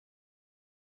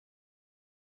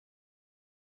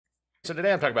So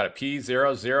today I'm talking about a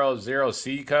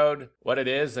P000C code, what it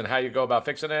is and how you go about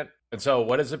fixing it. And so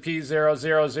what is a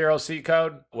P000C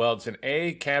code? Well, it's an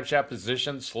A camshaft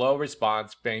position slow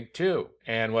response bank 2.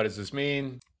 And what does this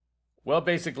mean? Well,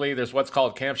 basically there's what's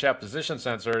called camshaft position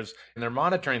sensors, and they're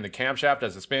monitoring the camshaft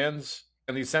as it spins.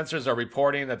 And these sensors are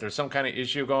reporting that there's some kind of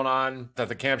issue going on, that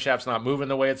the camshaft's not moving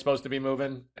the way it's supposed to be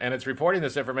moving. And it's reporting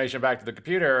this information back to the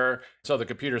computer. So the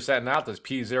computer's setting out this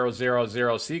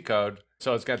P000C code.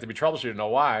 So it's got to be troubleshooted to know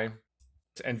why.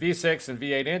 And V6 and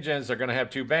V8 engines are going to have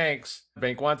two banks.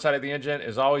 Bank 1 side of the engine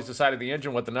is always the side of the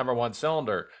engine with the number 1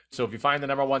 cylinder. So if you find the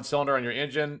number 1 cylinder on your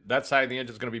engine, that side of the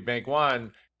engine is going to be bank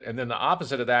 1. And then the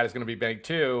opposite of that is going to be bank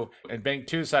 2. And bank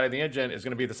 2 side of the engine is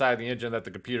going to be the side of the engine that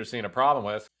the computer's seeing a problem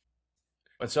with.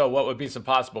 And so what would be some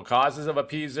possible causes of a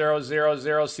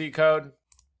P000C code?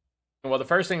 Well, the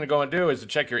first thing to go and do is to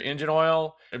check your engine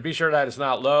oil and be sure that it's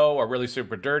not low or really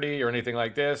super dirty or anything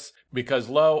like this, because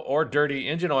low or dirty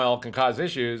engine oil can cause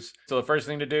issues. So the first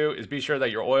thing to do is be sure that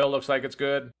your oil looks like it's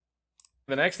good.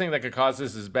 The next thing that could cause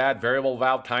this is bad variable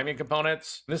valve timing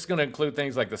components. This is going to include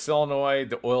things like the solenoid,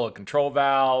 the oil control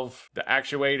valve, the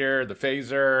actuator, the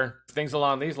phaser, things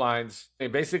along these lines.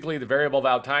 And basically, the variable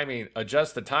valve timing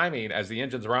adjusts the timing as the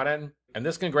engine's running. And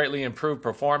this can greatly improve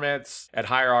performance at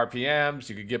higher RPMs.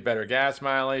 You could get better gas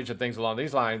mileage and things along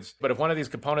these lines. But if one of these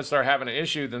components start having an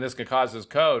issue, then this can cause this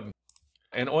code.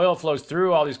 And oil flows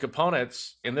through all these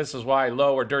components, and this is why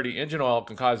low or dirty engine oil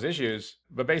can cause issues.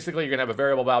 But basically, you're going to have a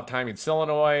variable valve timing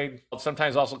solenoid,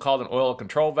 sometimes also called an oil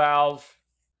control valve.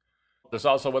 There's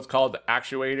also what's called the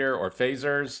actuator or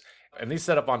phasers, and these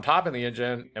set up on top of the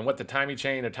engine and what the timing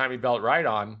chain or timing belt ride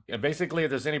on. And basically, if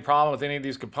there's any problem with any of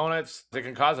these components, they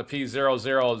can cause a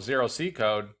P000C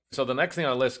code. So the next thing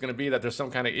on the list is going to be that there's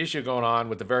some kind of issue going on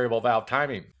with the variable valve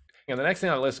timing. And the next thing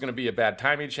on the list is going to be a bad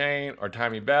timing chain or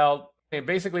timing belt. And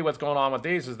basically what's going on with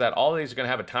these is that all of these are going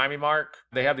to have a timing mark.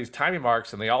 They have these timing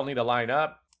marks and they all need to line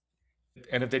up.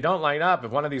 And if they don't line up,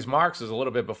 if one of these marks is a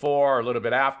little bit before or a little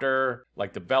bit after,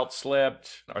 like the belt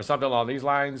slipped or something along these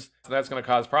lines, that's going to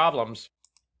cause problems.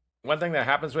 One thing that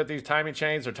happens with these timing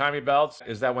chains or timing belts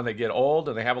is that when they get old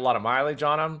and they have a lot of mileage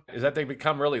on them, is that they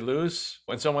become really loose.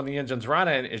 And so when the engine's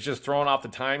running, it's just throwing off the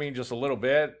timing just a little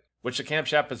bit, which the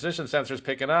camshaft position sensor is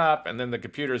picking up, and then the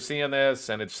computer is seeing this,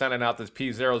 and it's sending out this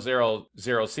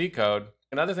P000C code.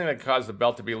 Another thing that can cause the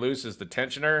belt to be loose is the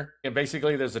tensioner. And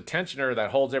basically, there's a tensioner that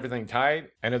holds everything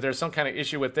tight, and if there's some kind of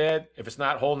issue with it, if it's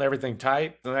not holding everything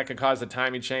tight, then that can cause the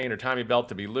timing chain or timing belt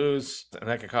to be loose, and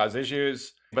that can cause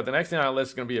issues. But the next thing on the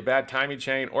list is going to be a bad timing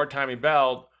chain or timing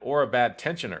belt or a bad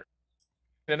tensioner.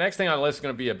 The next thing on the list is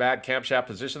going to be a bad camshaft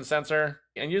position sensor.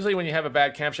 And usually when you have a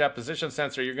bad camshaft position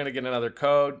sensor, you're going to get another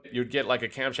code. You'd get like a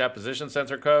camshaft position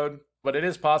sensor code. But it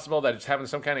is possible that it's having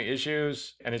some kind of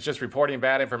issues and it's just reporting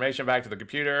bad information back to the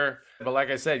computer. But like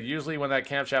I said, usually when that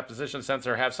camshaft position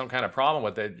sensor has some kind of problem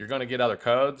with it, you're going to get other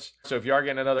codes. So if you are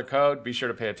getting another code, be sure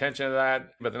to pay attention to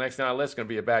that. But the next thing on the list is going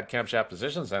to be a bad camshaft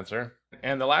position sensor.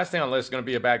 And the last thing on the list is going to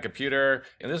be a bad computer.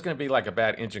 And this is going to be like a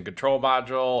bad engine control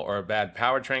module or a bad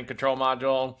powertrain control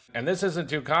module. And this isn't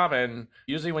too common.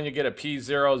 Usually when you get a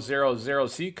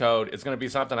P000C code, it's going to be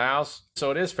something else. So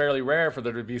it is fairly rare for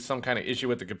there to be some kind of issue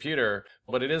with the computer.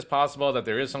 But it is possible that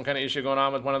there is some kind of issue going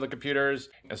on with one of the computers.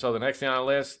 And so the next thing on the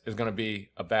list is going to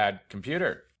be a bad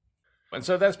computer. And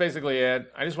so that's basically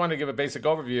it. I just wanted to give a basic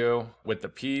overview with the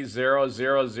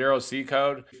P000C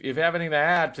code. If you have anything to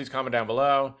add, please comment down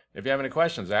below. If you have any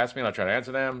questions, ask me and I'll try to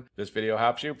answer them. If this video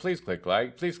helps you, please click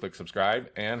like, please click subscribe,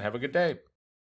 and have a good day.